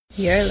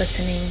You're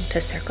listening to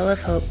Circle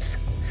of Hope's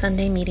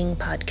Sunday Meeting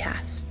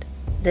Podcast.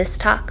 This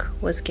talk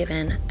was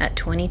given at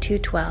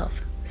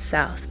 2212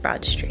 South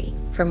Broad Street.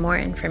 For more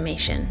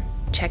information,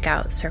 check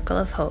out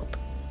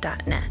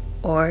circleofhope.net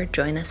or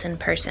join us in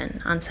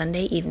person on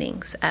Sunday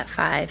evenings at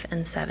 5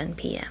 and 7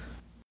 p.m.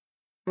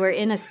 We're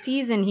in a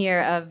season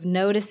here of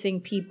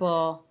noticing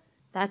people.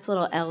 That's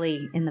little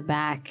Ellie in the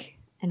back,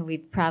 and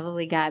we've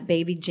probably got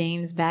baby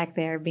James back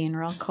there being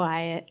real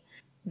quiet.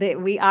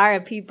 We are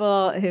a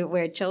people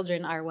where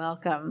children are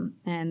welcome,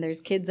 and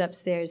there's kids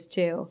upstairs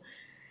too.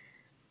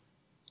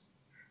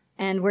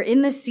 And we're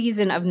in this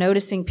season of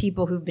noticing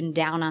people who've been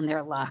down on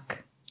their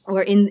luck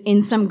or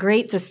in some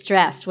great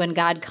distress when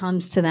God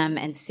comes to them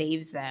and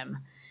saves them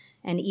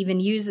and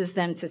even uses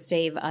them to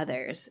save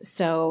others.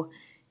 So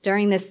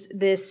during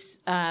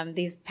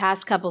these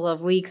past couple of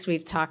weeks,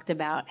 we've talked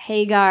about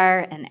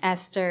Hagar and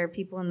Esther,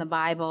 people in the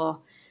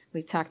Bible.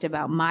 We've talked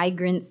about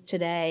migrants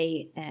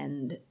today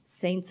and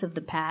saints of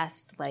the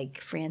past like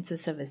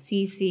Francis of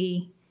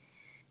Assisi.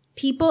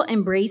 People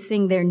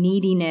embracing their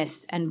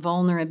neediness and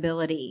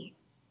vulnerability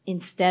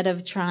instead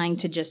of trying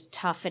to just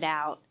tough it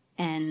out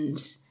and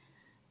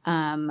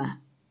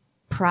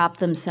prop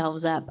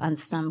themselves up on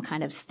some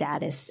kind of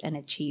status and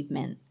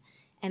achievement.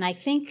 And I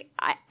think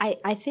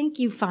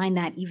you find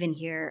that even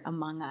here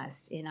among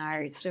us in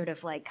our sort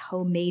of like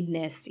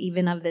homemadeness,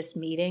 even of this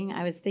meeting.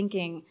 I was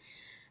thinking,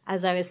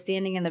 as I was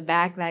standing in the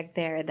back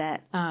there,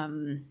 that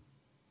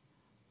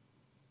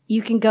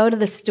you can go to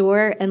the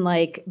store and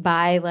like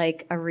buy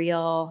like a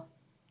real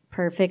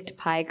perfect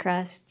pie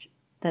crust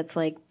that's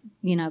like,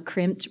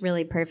 crimped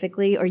really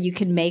perfectly, or you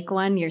can make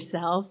one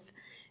yourself.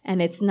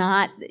 And it's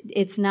not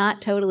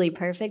totally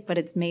perfect, but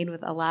it's made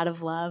with a lot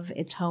of love.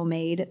 It's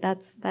homemade.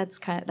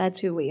 That's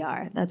who we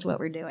are. That's what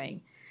we're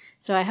doing.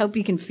 So I hope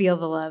you can feel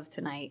the love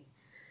tonight.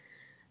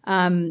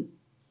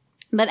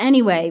 But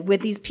anyway, with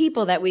these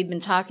people that we've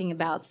been talking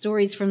about,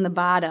 stories from the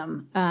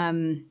bottom,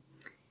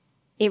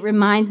 it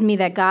reminds me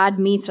that God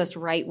meets us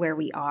right where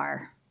we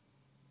are,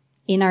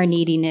 in our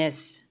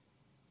neediness,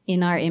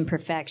 in our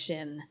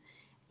imperfection,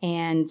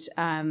 and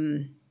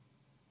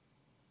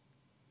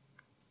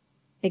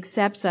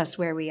accepts us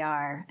where we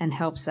are and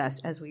helps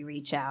us as we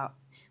reach out.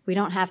 We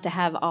don't have to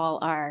have all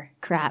our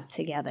crap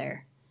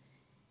together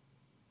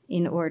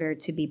in order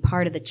to be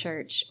part of the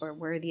church or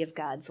worthy of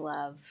God's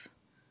love.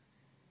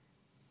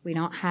 We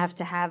don't have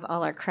to have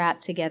all our crap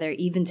together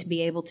even to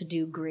be able to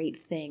do great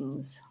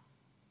things.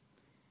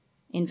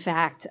 In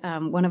fact,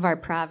 one of our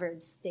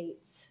Proverbs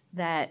states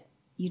that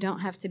you don't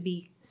have to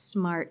be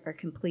smart or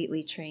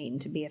completely trained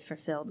to be a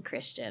fulfilled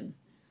Christian.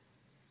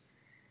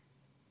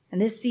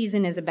 And this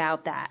season is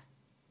about that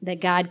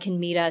God can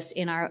meet us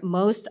in our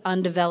most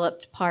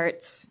undeveloped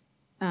parts,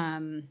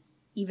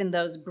 even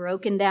those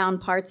broken down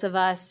parts of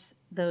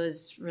us,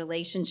 those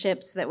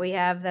relationships that we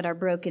have that are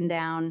broken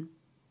down.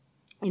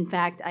 In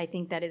fact, I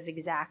think that is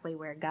exactly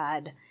where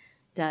God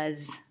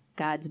does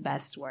God's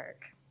best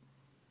work.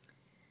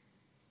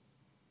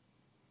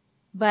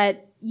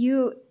 But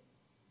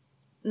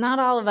not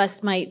all of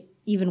us might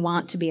even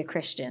want to be a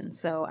Christian.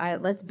 So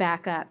let's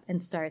back up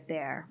and start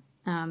there.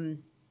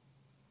 One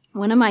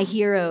of my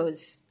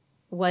heroes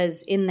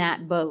was in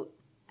that boat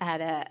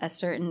at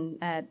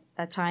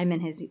a time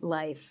in his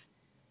life.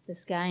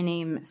 This guy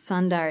named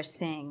Sundar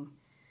Singh.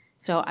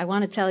 So I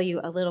want to tell you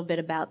a little bit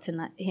about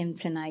him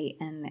tonight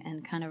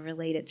and kind of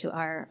relate it to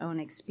our own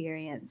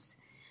experience.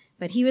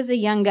 But he was a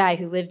young guy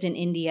who lived in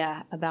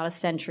India about a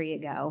century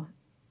ago.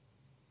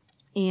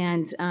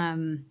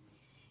 And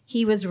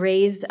he was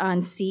raised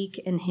on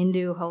Sikh and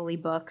Hindu holy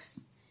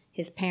books.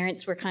 His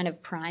parents were kind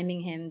of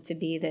priming him to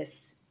be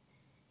this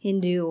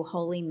Hindu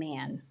holy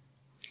man.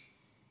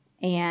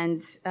 And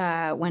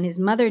when his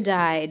mother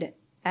died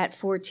at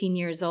 14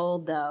 years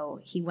old, though,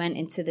 he went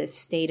into this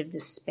state of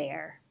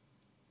despair.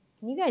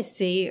 Can you guys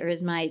see, or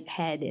is my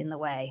head in the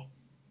way?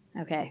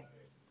 Okay.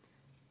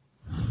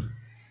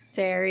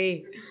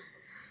 Terry.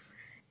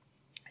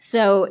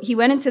 So he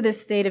went into this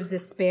state of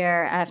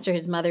despair after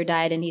his mother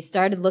died, and he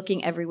started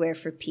looking everywhere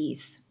for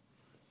peace.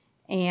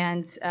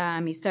 And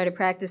he started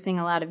practicing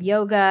a lot of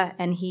yoga,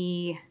 and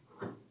he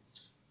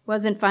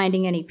wasn't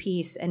finding any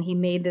peace, and he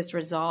made this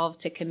resolve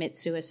to commit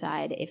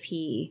suicide if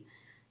he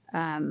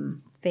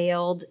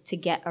failed to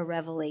get a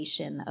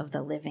revelation of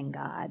the living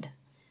God.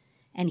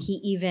 And he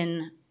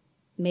even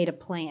made a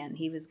plan.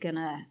 He was going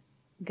to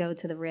go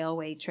to the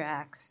railway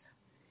tracks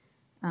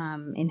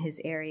in his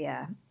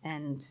area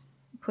and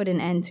put an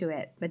end to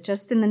it. But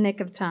just in the nick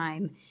of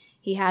time,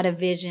 he had a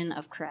vision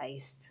of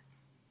Christ.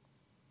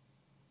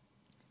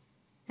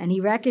 And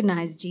he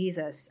recognized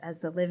Jesus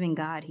as the living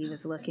God he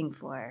was looking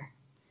for.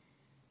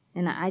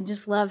 And I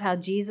just love how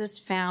Jesus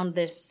found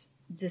this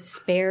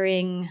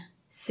despairing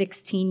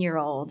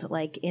 16-year-old,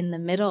 like in the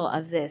middle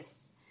of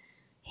this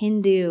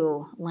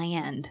Hindu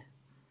land.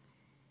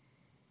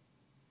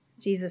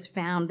 Jesus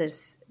found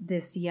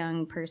this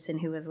young person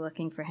who was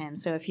looking for him.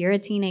 So if you're a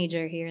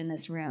teenager here in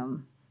this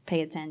room,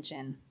 pay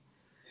attention.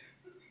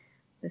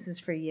 This is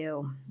for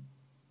you.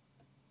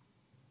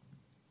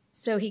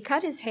 So he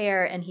cut his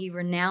hair and he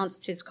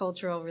renounced his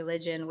cultural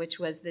religion, which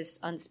was this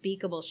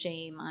unspeakable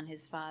shame on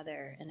his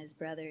father and his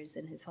brothers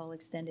and his whole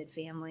extended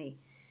family.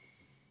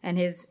 And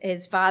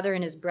his father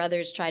and his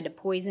brothers tried to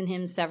poison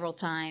him several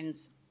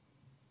times.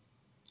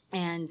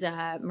 And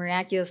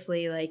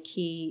miraculously,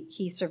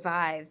 he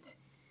survived.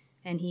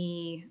 And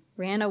he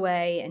ran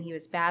away and he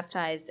was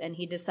baptized. And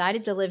he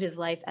decided to live his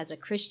life as a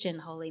Christian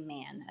holy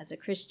man, as a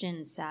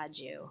Christian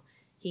sadhu.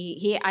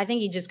 I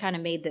think he just kind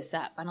of made this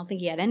up. I don't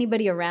think he had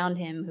anybody around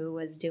him who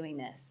was doing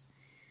this.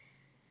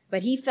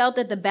 But he felt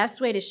that the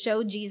best way to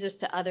show Jesus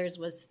to others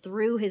was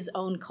through his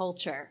own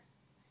culture,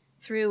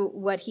 through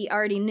what he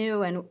already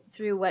knew and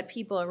through what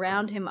people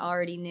around him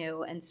already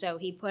knew. And so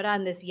he put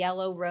on this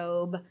yellow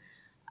robe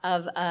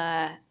of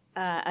a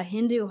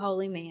Hindu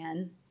holy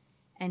man,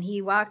 and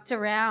he walked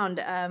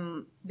around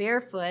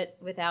barefoot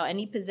without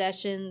any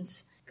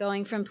possessions,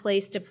 going from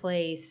place to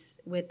place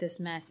with this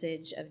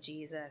message of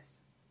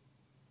Jesus.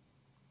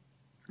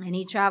 And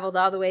he traveled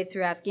all the way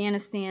through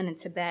Afghanistan and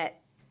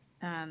Tibet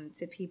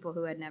to people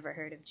who had never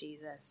heard of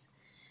Jesus.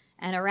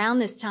 And around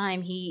this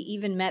time, he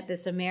even met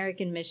this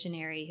American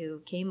missionary who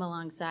came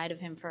alongside of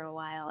him for a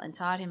while and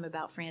taught him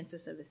about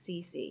Francis of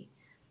Assisi.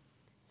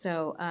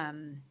 So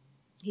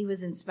he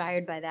was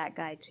inspired by that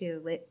guy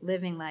too,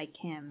 living like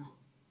him.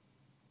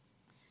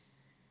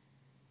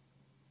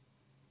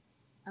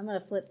 I'm going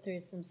to flip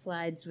through some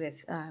slides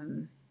with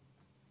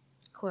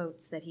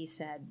quotes that he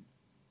said,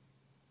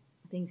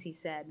 things he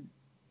said.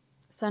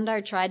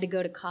 Sundar tried to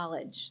go to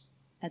college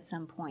at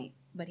some point,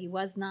 but he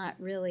was not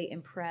really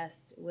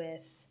impressed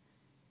with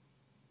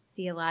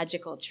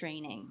theological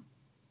training.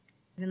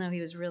 Even though he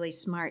was really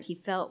smart, he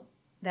felt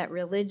that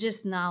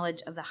religious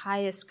knowledge of the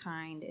highest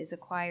kind is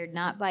acquired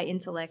not by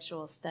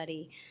intellectual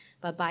study,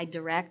 but by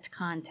direct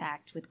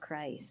contact with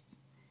Christ.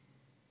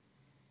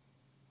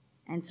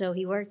 And so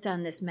he worked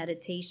on this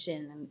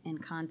meditation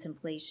and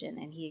contemplation,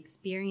 and he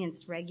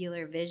experienced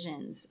regular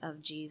visions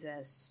of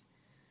Jesus.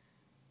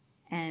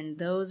 And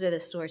those are the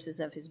sources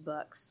of his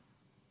books.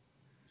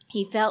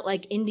 He felt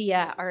like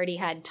India already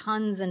had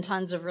tons and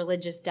tons of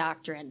religious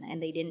doctrine,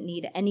 and they didn't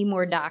need any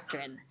more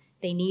doctrine.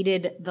 They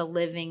needed the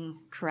living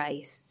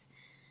Christ.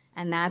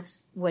 And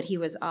that's what he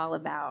was all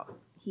about.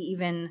 He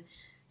even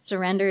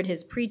surrendered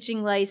his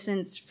preaching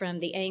license from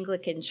the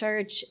Anglican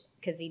Church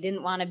because he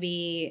didn't want to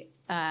be,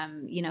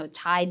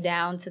 tied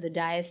down to the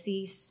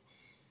diocese.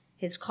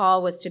 His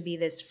call was to be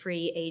this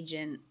free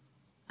agent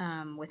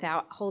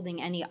without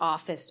holding any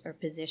office or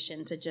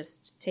position, to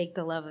just take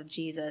the love of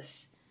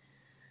Jesus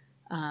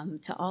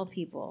to all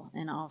people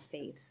in all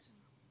faiths.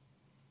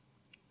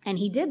 And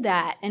he did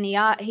that, and he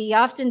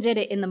often did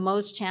it in the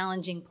most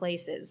challenging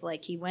places.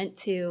 Like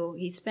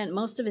he spent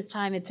most of his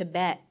time in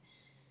Tibet,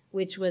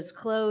 which was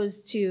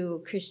closed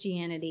to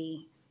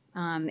Christianity.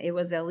 It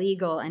was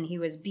illegal, and he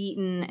was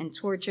beaten and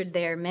tortured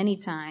there many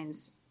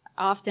times,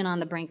 often on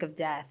the brink of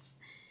death.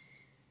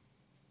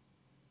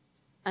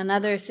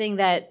 Another thing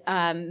that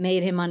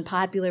made him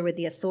unpopular with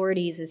the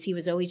authorities is he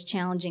was always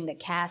challenging the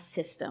caste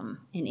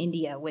system in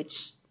India,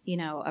 which,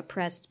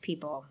 oppressed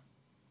people.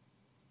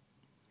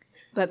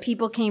 But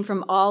people came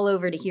from all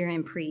over to hear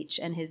him preach,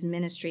 and his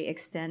ministry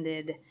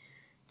extended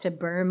to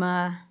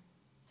Burma,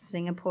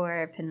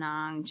 Singapore,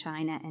 Penang,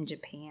 China, and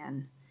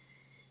Japan.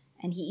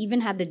 And he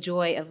even had the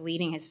joy of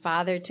leading his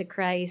father to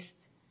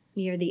Christ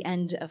near the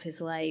end of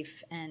his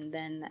life. And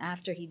then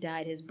after he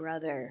died, his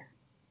brother,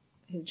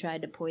 who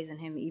tried to poison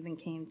him, even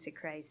came to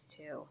Christ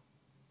too.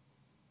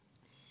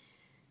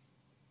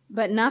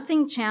 But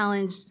nothing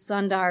challenged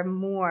Sundar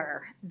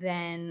more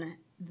than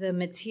the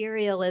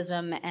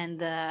materialism and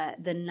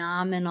the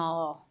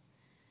nominal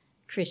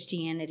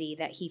Christianity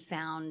that he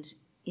found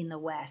in the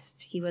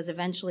West. He was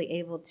eventually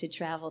able to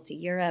travel to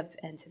Europe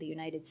and to the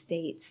United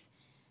States,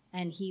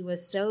 and he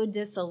was so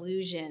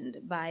disillusioned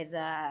by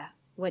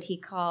what he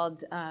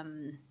called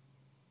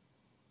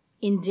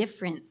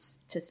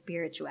indifference to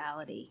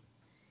spirituality.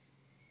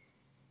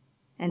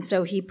 And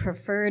so he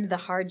preferred the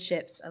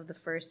hardships of the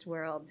first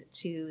world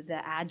to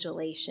the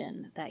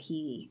adulation that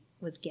he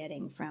was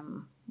getting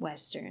from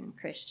Western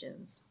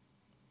Christians.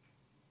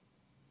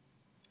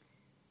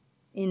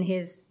 In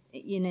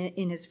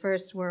his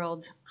first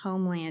world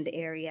homeland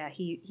area,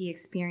 he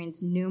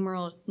experienced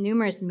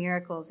numerous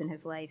miracles in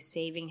his life,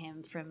 saving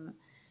him from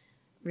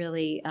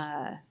really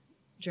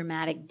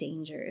dramatic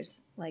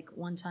dangers. Like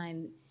one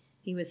time,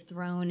 he was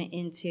thrown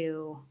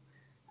into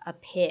a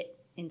pit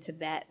in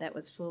Tibet that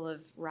was full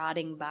of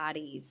rotting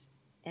bodies,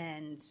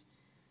 and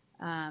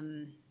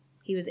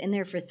he was in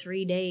there for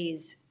 3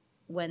 days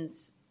when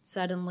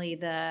suddenly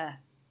the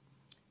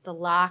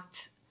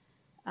locked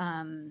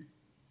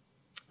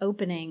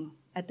opening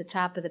at the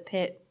top of the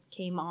pit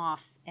came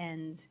off,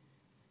 and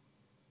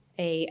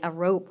a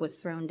rope was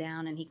thrown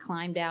down, and he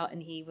climbed out,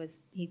 and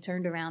he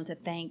turned around to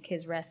thank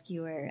his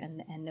rescuer,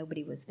 and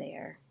nobody was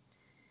there.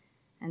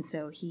 And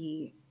so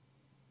he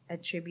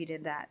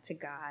attributed that to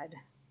God.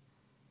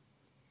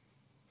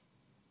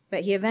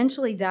 But he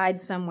eventually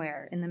died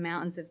somewhere in the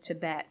mountains of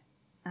Tibet,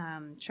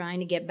 trying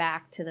to get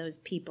back to those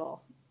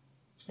people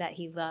that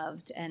he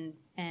loved and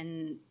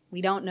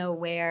We don't know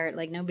where,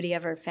 like nobody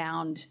ever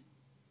found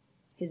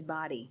his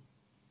body.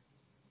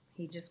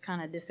 He just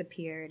kind of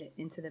disappeared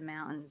into the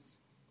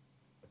mountains.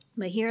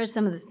 But here are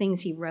some of the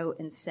things he wrote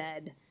and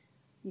said.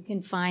 You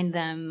can find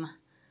them,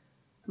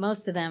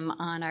 most of them,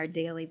 on our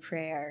daily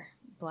prayer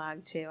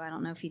blog too. I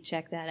don't know if you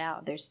check that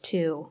out. There's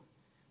 2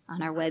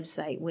 on our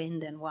website,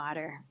 Wind and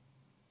Water.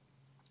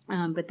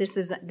 But this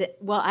is,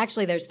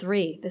 actually there's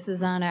 3. This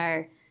is on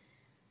our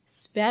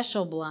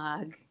special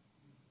blog.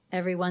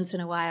 Every once in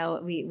a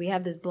while, we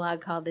have this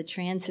blog called The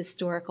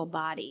Transhistorical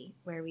Body,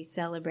 where we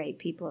celebrate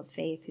people of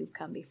faith who've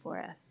come before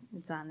us.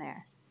 It's on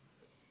there.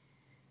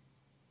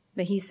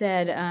 But he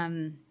said,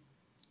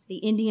 the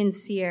Indian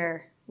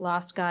seer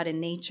lost God in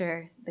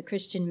nature. The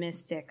Christian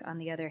mystic, on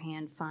the other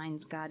hand,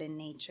 finds God in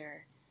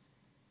nature.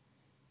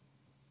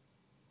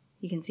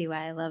 You can see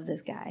why I love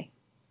this guy.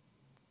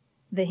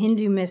 The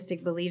Hindu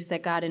mystic believes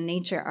that God and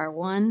nature are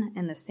one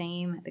and the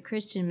same. The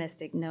Christian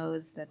mystic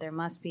knows that there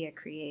must be a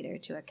creator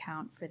to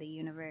account for the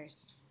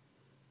universe.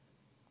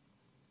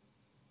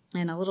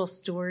 And a little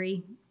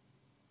story.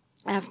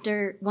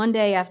 One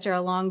day after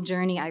a long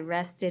journey, I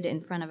rested in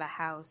front of a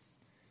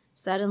house.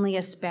 Suddenly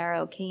a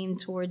sparrow came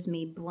towards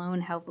me,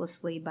 blown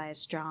helplessly by a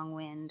strong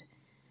wind.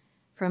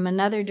 From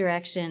another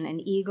direction, an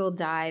eagle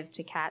dived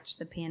to catch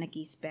the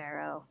panicky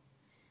sparrow.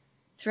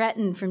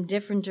 Threatened from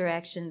different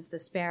directions, the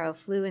sparrow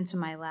flew into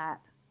my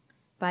lap.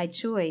 By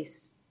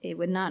choice, it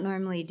would not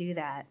normally do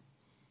that.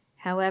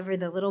 However,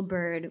 the little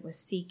bird was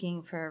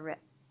seeking for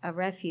a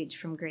refuge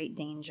from great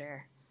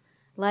danger.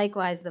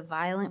 Likewise, the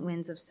violent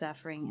winds of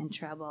suffering and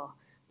trouble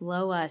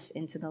blow us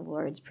into the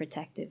Lord's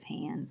protective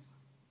hands.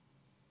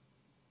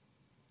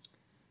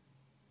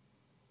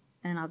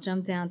 And I'll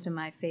jump down to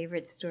my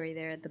favorite story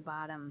there at the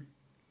bottom.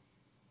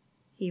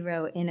 He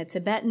wrote, in a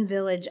Tibetan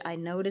village, I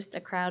noticed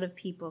a crowd of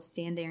people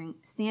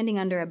standing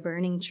under a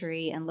burning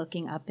tree and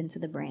looking up into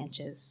the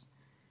branches.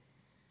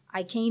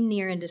 I came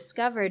near and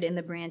discovered in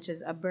the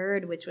branches a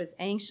bird which was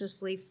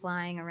anxiously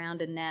flying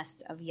around a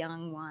nest of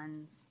young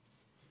ones.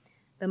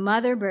 The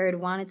mother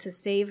bird wanted to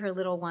save her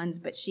little ones,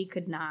 but she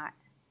could not.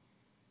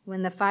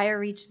 When the fire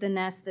reached the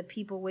nest, the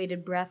people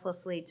waited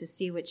breathlessly to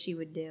see what she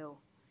would do.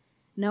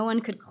 No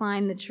one could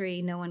climb the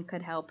tree, no one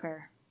could help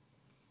her.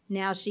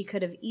 Now she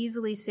could have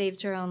easily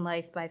saved her own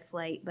life by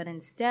flight, but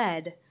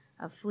instead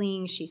of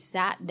fleeing, she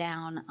sat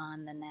down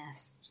on the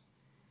nest,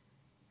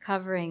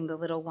 covering the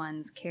little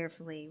ones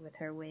carefully with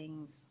her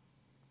wings.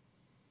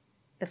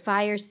 The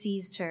fire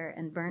seized her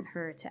and burnt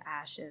her to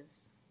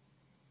ashes.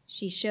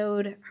 She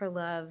showed her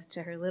love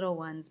to her little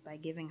ones by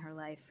giving her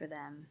life for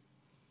them.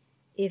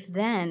 If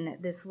then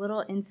this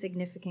little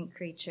insignificant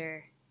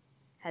creature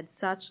had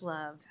such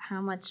love,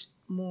 how much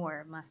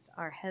more must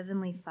our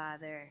Heavenly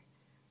Father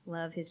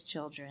love his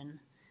children,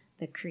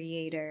 the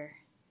Creator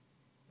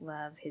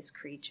love his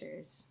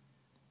creatures.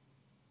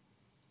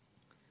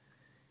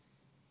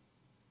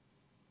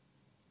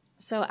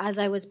 So as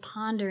I was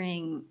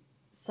pondering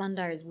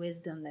Sundar's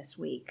wisdom this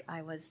week,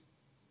 I was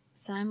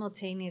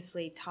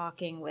simultaneously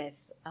talking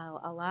with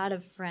a lot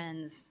of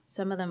friends,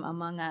 some of them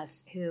among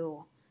us,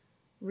 who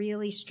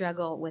really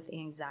struggle with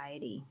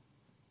anxiety.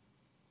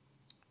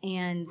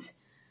 And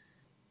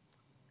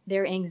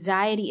their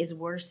anxiety is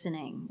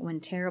worsening when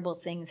terrible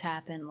things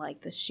happen,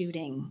 like the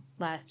shooting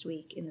last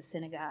week in the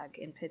synagogue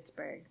in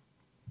Pittsburgh.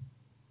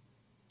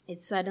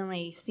 It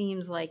suddenly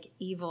seems like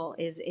evil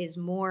is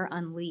more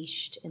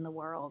unleashed in the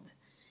world,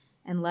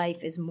 and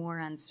life is more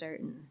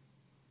uncertain.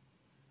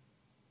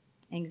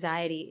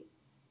 Anxiety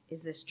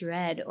is this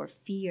dread or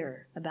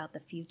fear about the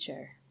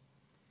future.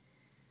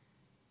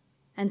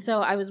 And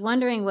so I was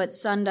wondering what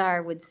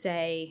Sundar would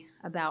say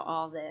about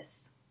all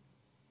this.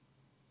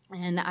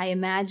 And I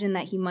imagine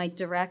that he might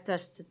direct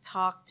us to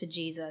talk to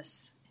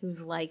Jesus,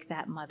 who's like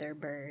that mother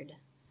bird,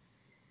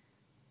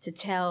 to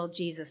tell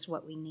Jesus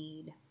what we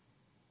need.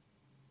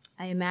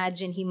 I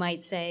imagine he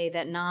might say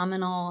that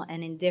nominal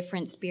and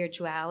indifferent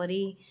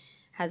spirituality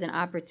has an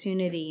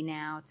opportunity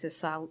now to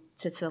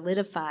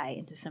solidify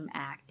into some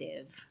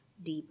active,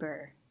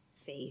 deeper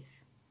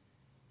faith.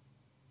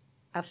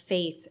 A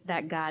faith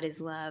that God is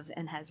love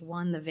and has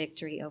won the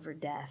victory over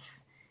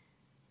death,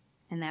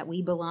 and that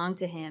we belong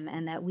to him,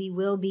 and that we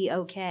will be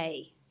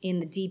okay in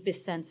the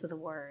deepest sense of the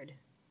word.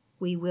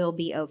 We will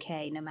be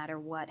okay no matter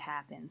what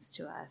happens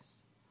to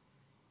us.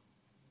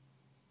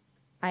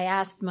 I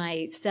asked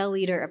my cell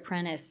leader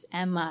apprentice,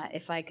 Emma,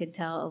 if I could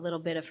tell a little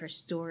bit of her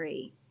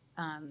story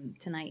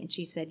tonight, and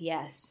she said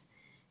yes,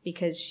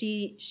 because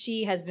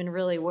she has been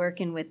really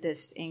working with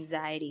this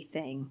anxiety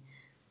thing.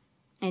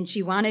 And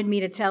she wanted me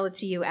to tell it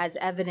to you as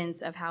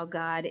evidence of how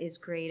God is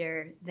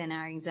greater than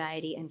our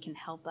anxiety and can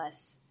help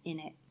us in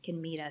it,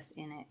 can meet us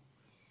in it.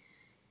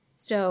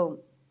 So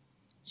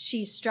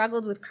she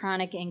struggled with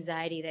chronic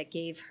anxiety that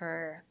gave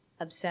her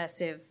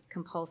obsessive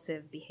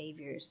compulsive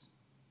behaviors.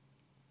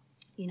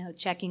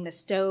 Checking the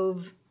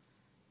stove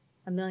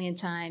a million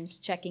times,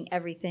 checking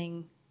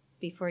everything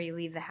before you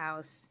leave the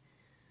house,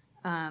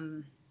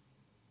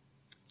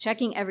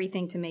 checking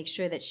everything to make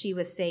sure that she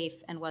was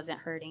safe and wasn't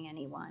hurting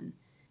anyone.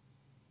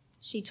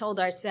 She told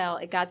our cell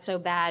it got so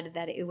bad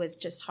that it was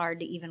just hard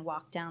to even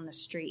walk down the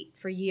street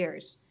for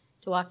years,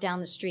 to walk down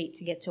the street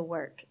to get to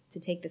work,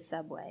 to take the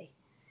subway.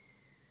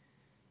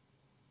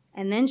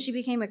 And then she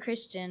became a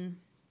Christian,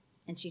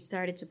 and she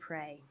started to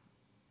pray.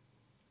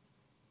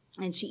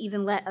 And she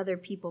even let other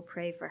people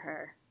pray for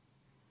her.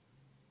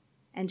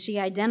 And she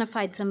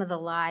identified some of the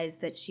lies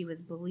that she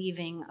was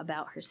believing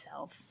about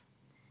herself.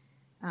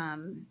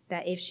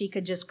 That if she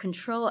could just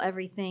control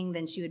everything,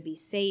 then she would be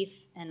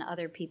safe and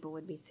other people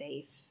would be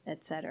safe,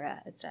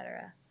 etc.,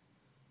 etc.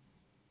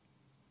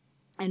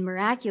 And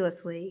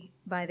miraculously,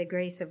 by the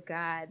grace of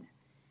God,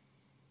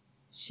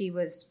 she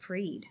was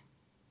freed.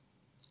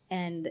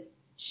 And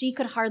she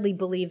could hardly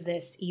believe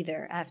this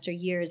either after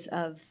years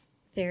of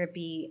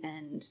therapy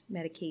and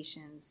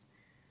medications.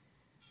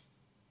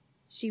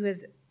 She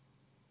was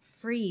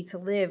free to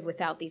live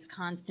without these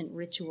constant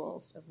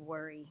rituals of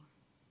worry.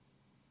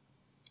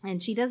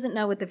 And she doesn't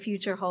know what the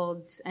future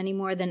holds any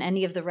more than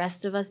any of the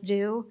rest of us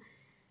do,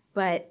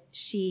 but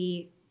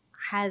she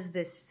has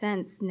this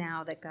sense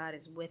now that God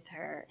is with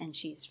her and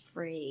she's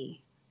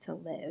free to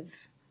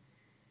live.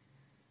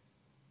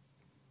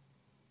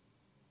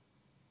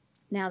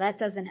 Now that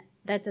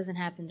doesn't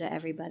happen to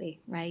everybody,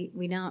 right?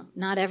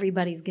 Not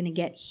everybody's going to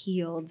get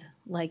healed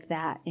like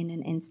that in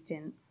an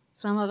instant.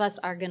 Some of us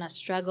are going to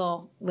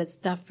struggle with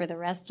stuff for the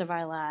rest of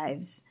our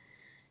lives.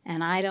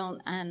 And I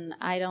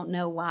don't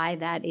know why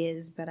that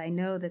is, but I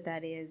know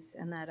that is,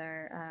 and that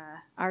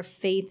our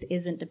faith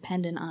isn't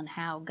dependent on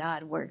how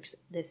God works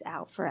this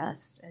out for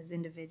us as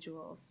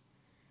individuals.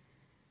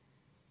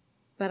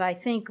 But I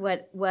think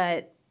what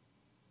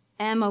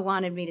Emma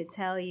wanted me to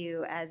tell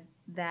you as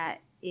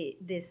that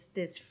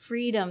this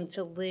freedom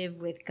to live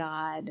with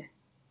God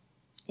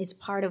is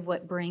part of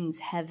what brings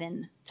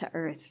heaven to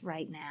earth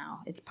right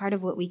now. It's part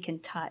of what we can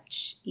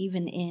touch,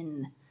 even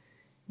in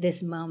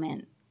this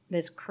moment.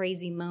 This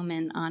crazy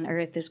moment on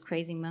earth, this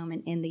crazy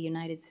moment in the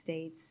United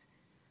States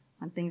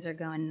when things are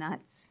going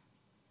nuts.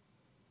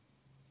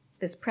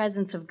 This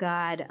presence of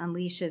God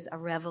unleashes a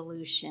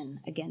revolution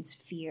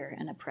against fear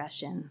and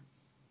oppression.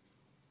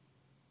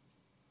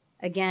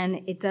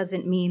 Again, it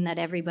doesn't mean that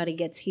everybody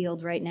gets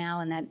healed right now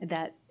and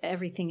that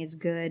everything is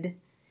good.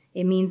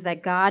 It means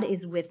that God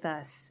is with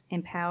us,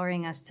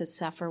 empowering us to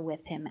suffer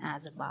with him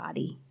as a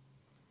body.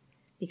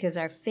 Because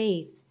our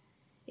faith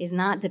is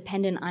not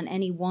dependent on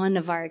any one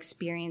of our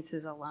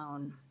experiences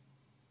alone.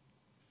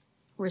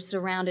 We're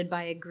surrounded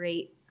by a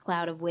great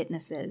cloud of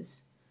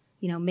witnesses,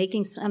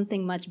 making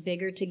something much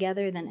bigger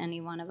together than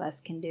any one of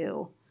us can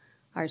do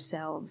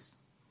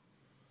ourselves.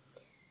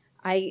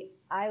 I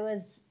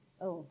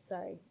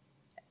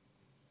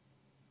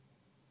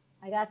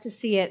got to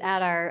see it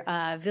at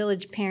our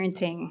village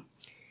parenting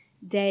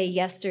day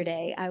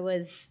yesterday.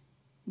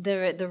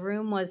 The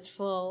room was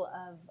full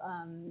of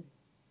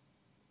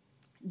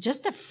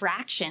just a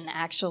fraction,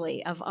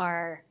 actually, of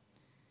our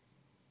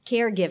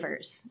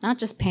caregivers, not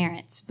just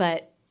parents,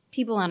 but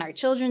people on our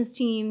children's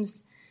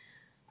teams,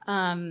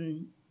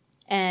 and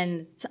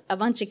a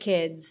bunch of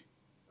kids.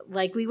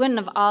 Like, we wouldn't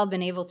have all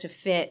been able to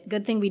fit.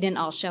 Good thing we didn't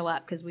all show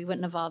up, because we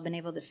wouldn't have all been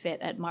able to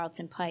fit at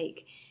Marlton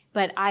Pike.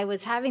 But I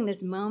was having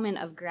this moment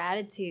of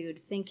gratitude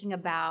thinking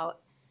about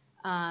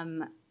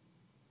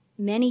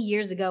many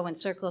years ago when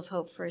Circle of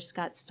Hope first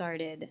got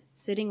started,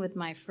 sitting with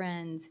my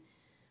friend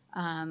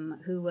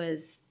who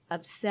was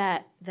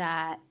upset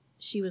that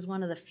she was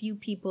one of the few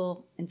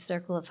people in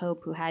Circle of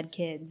Hope who had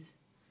kids.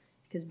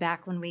 Because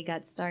back when we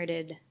got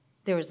started,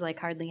 there was like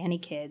hardly any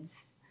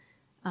kids.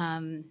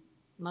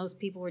 Most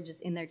people were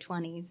just in their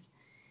 20s.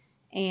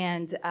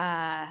 And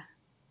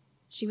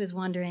she was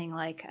wondering,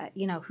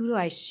 who do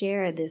I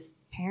share this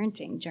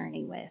parenting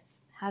journey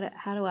with? How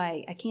do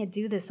I can't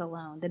do this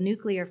alone. The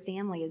nuclear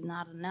family is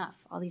not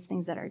enough. All these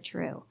things that are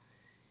true.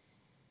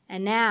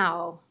 And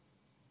now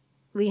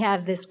we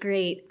have this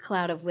great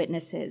cloud of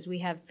witnesses. We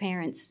have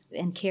parents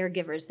and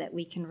caregivers that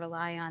we can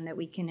rely on, that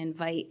we can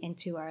invite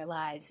into our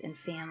lives and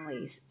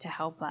families to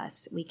help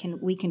us. We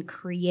can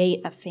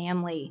create a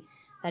family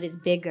that is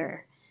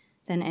bigger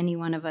than any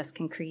one of us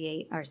can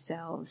create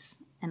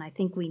ourselves. And I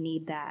think we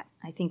need that.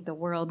 I think the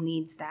world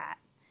needs that.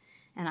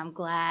 And I'm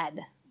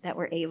glad that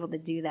we're able to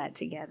do that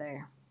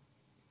together.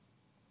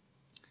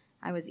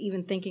 I was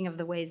even thinking of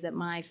the ways that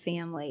my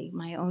family,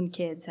 my own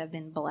kids, have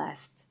been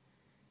blessed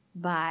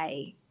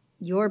by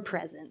your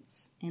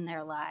presence in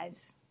their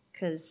lives,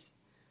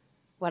 because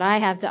what I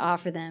have to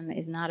offer them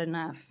is not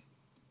enough.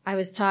 I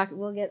was talking.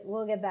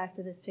 We'll get back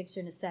to this picture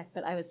in a sec,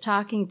 but I was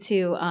talking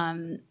to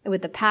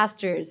with the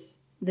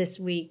pastors this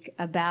week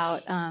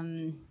about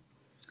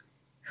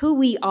who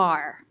we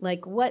are,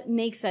 like what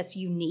makes us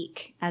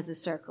unique as a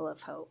Circle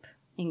of Hope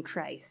in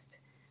Christ.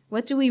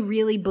 What do we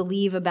really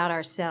believe about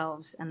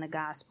ourselves and the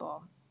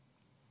gospel?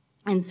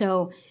 And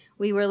so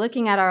we were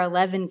looking at our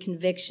 11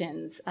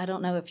 convictions. I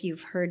don't know if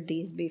you've heard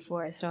these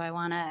before, so I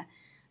want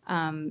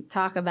to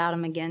talk about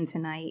them again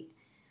tonight.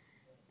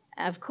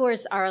 Of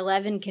course, our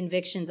 11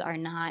 convictions are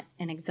not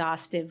an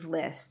exhaustive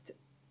list,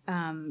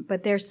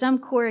 but they're some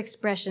core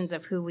expressions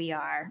of who we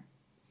are.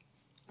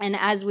 And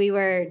as we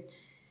were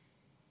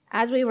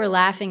as we were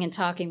laughing and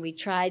talking, we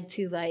tried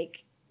to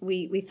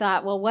we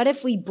thought, well, what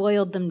if we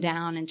boiled them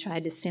down and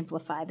tried to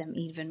simplify them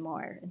even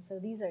more? And so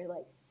these are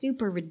like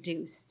super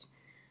reduced,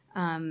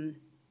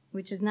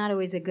 which is not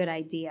always a good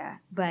idea.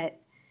 But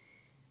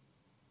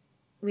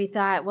we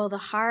thought, well, the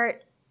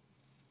heart,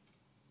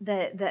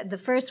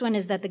 the first one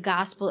is that the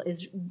gospel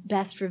is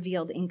best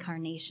revealed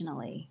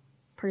incarnationally,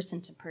 person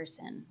to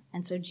person.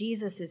 And so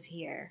Jesus is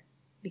here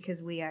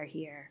because we are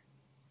here.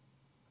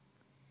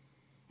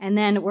 And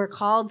then we're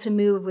called to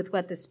move with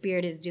what the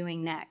Spirit is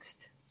doing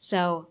next.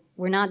 So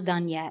we're not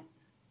done yet.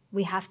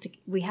 We have to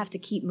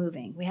keep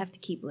moving. We have to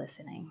keep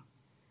listening.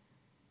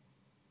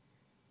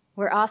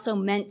 We're also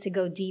meant to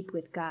go deep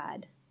with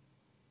God.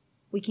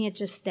 We can't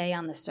just stay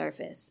on the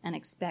surface and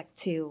expect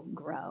to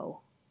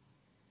grow.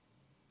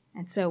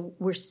 And so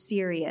we're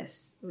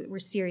serious. We're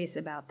serious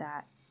about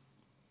that.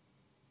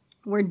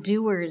 We're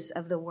doers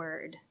of the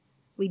word.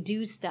 We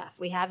do stuff.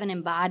 We have an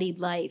embodied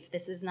life.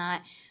 This is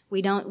not,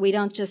 we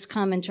don't just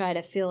come and try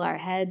to fill our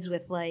heads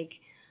with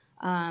like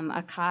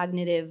a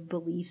cognitive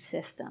belief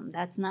system.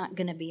 That's not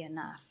going to be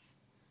enough.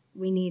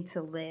 We need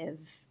to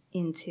live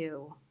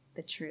into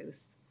the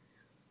truth.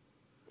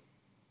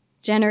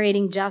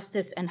 Generating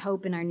justice and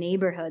hope in our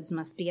neighborhoods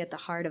must be at the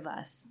heart of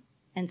us.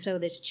 And so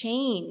this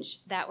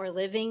change that we're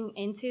living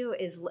into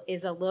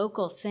is a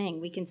local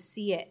thing. We can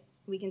see it.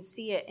 We can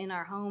see it in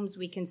our homes.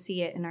 We can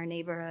see it in our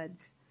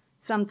neighborhoods.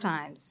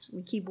 Sometimes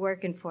we keep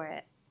working for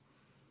it.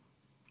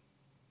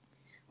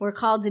 We're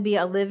called to be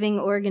a living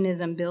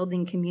organism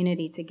building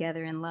community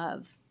together in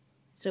love.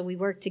 So we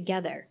work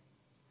together.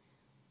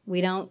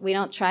 We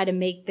don't try to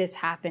make this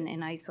happen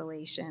in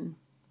isolation.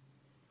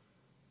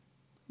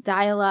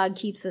 Dialogue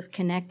keeps us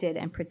connected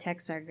and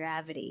protects our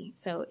gravity.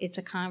 So it's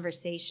a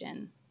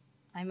conversation.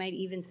 I might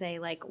even say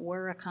like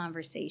we're a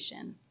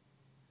conversation.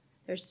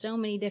 There's so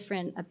many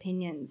different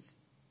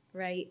opinions,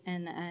 right?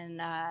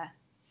 And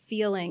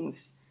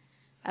feelings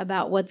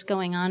about what's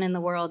going on in the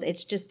world.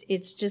 It's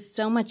just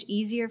so much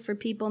easier for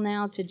people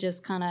now to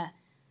just kind of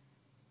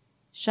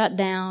shut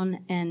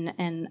down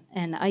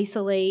and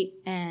isolate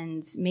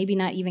and maybe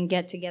not even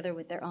get together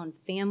with their own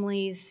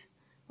families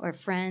or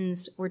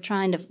friends. We're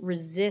trying to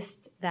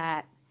resist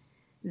that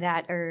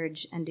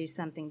urge and do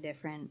something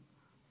different.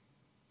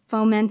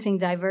 Fomenting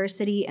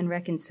diversity and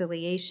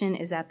reconciliation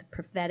is at the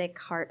prophetic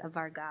heart of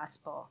our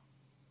gospel.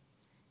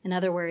 In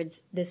other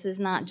words, this is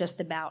not just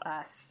about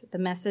us. The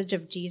message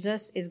of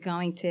Jesus is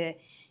going to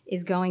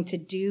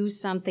do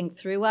something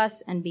through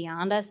us and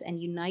beyond us and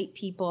unite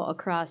people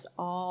across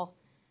all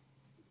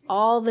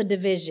the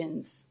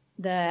divisions,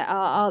 the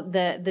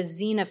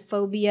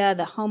xenophobia,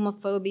 the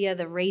homophobia,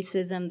 the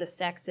racism, the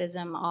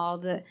sexism,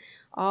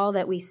 all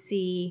that we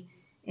see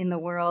in the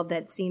world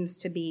that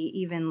seems to be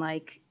even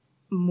like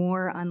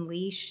more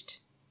unleashed.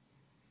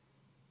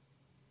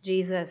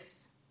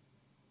 Jesus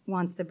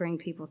wants to bring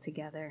people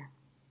together.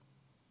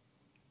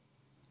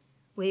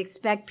 We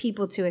expect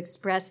people to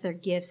express their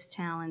gifts,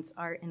 talents,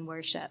 art, and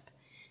worship.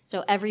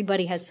 So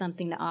everybody has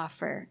something to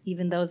offer.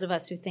 Even those of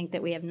us who think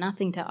that we have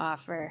nothing to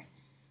offer,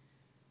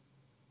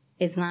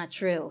 it's not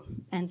true.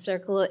 And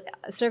Circle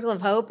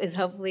of Hope is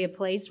hopefully a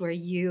place where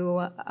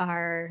you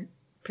are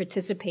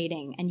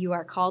participating and you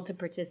are called to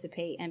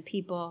participate and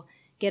people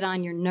get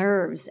on your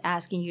nerves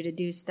asking you to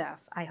do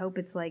stuff. I hope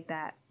it's like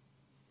that.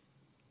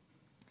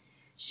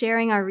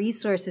 Sharing our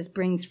resources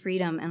brings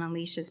freedom and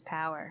unleashes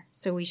power.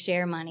 So we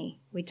share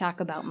money. We talk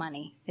about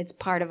money. It's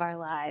part of our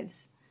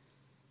lives.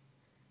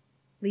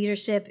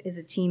 Leadership is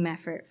a team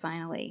effort,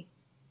 finally.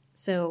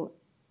 So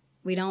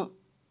we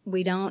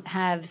don't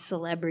have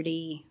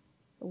celebrity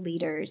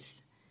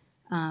leaders.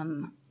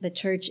 The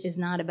church is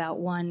not about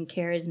one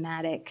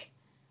charismatic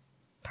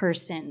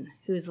person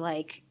who's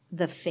like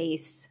the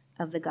face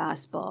of the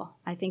gospel.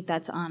 I think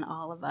that's on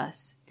all of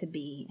us to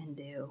be and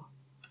do.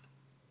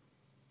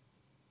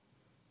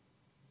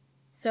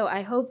 So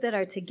I hope that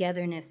our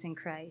togetherness in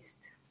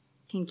Christ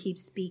can keep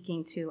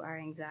speaking to our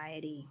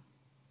anxiety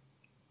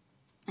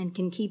and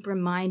can keep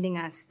reminding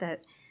us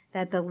that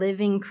the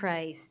living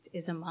Christ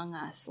is among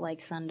us, like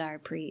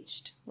Sundar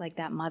preached, like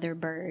that mother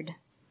bird.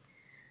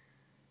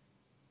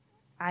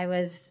 I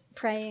was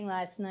praying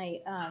last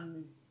night.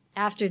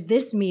 After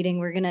this meeting,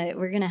 we're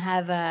gonna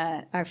have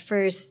our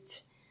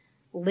first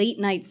late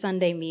night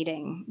Sunday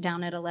meeting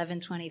down at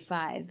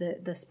 1125,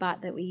 the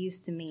spot that we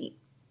used to meet.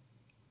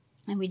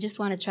 And we just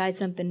want to try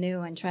something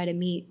new and try to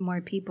meet more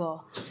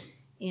people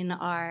in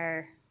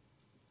our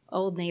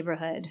old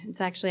neighborhood. It's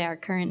actually our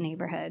current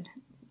neighborhood,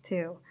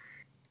 too.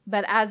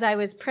 But as I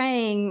was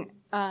praying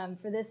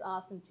for this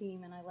awesome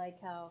team, and I like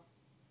how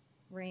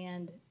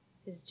Rand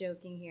is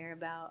joking here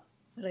about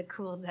what a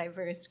cool,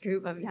 diverse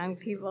group of young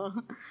people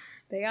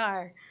they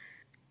are.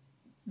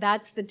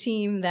 That's the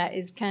team that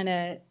is kind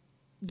of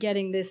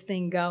getting this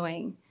thing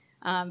going.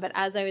 But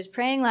as I was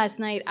praying last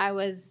night, I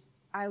was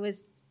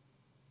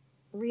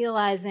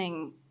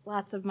realizing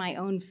lots of my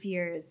own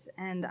fears,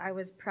 and I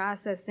was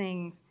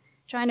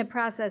trying to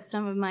process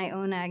some of my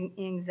own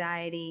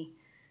anxiety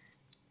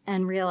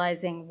and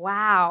realizing,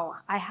 wow,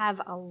 I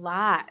have a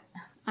lot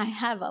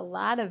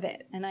of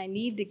it, and I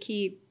need to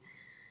keep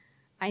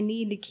I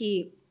need to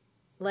keep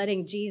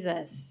letting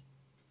Jesus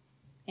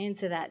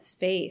into that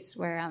space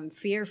where I'm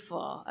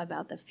fearful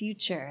about the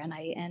future and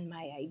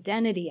my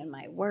identity and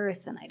my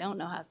worth, and I don't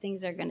know how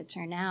things are going to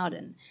turn out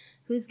and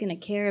who's going to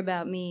care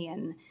about me,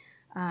 and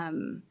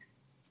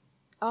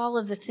all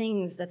of the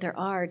things that there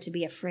are to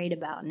be afraid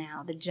about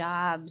now, the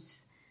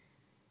jobs,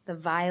 the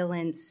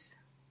violence,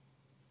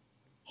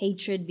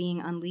 hatred being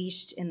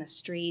unleashed in the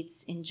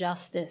streets,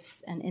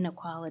 injustice and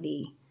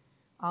inequality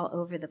all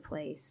over the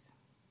place.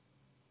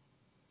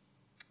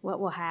 What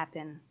will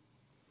happen?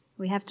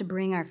 We have to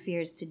bring our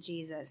fears to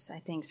Jesus, I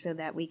think, so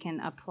that we can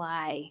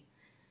apply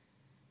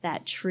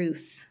that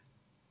truth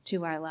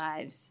to our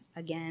lives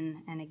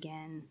again and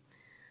again,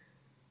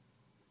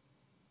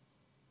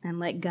 and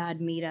let God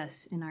meet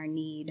us in our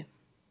need.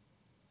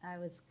 I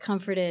was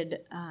comforted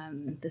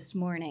this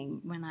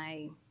morning when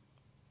I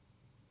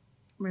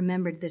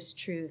remembered this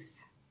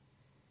truth,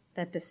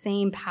 that the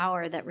same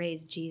power that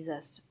raised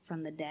Jesus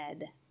from the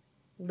dead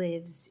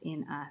lives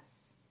in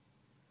us.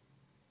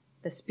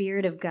 The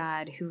Spirit of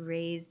God who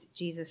raised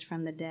Jesus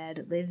from the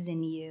dead lives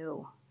in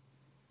you.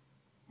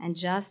 And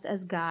just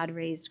as God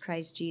raised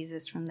Christ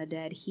Jesus from the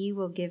dead, he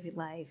will give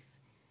life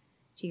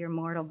to your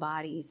mortal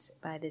bodies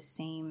by the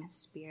same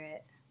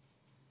Spirit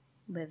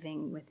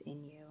living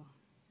within you.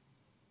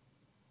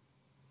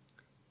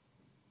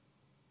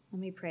 Let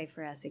me pray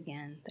for us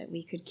again, that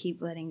we could keep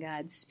letting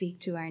God speak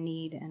to our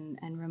need and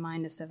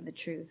remind us of the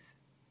truth.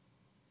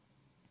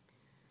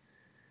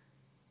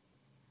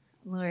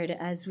 Lord,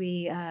 as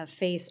we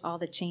face all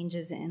the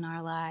changes in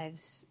our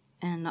lives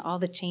and all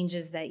the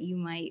changes that you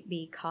might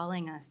be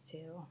calling us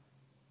to,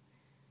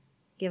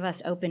 give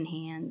us open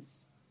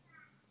hands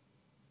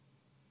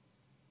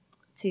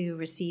to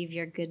receive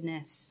your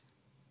goodness.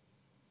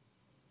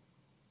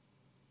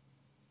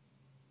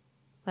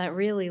 That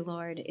really,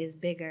 Lord, is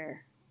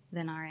bigger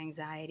than our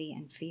anxiety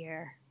and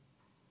fear.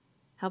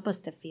 Help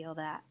us to feel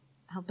that.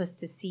 Help us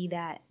to see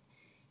that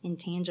in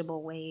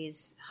tangible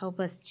ways. Help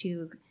us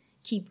to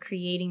keep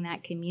creating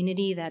that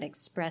community that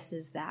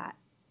expresses that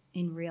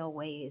in real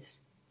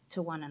ways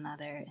to one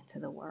another and to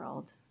the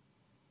world.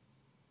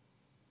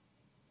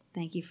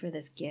 Thank you for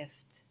this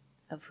gift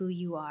of who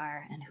you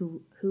are and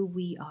who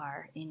we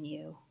are in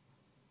you.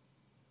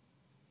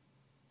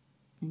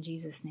 In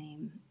Jesus'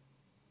 name,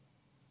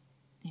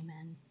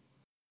 amen.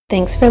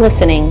 Thanks for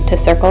listening to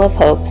Circle of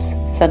Hope's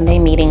Sunday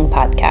Meeting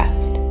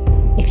Podcast.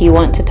 If you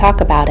want to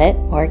talk about it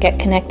or get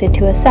connected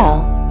to a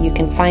cell, you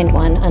can find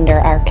one under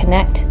our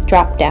Connect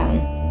drop-down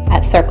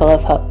at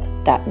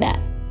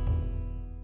circleofhope.net.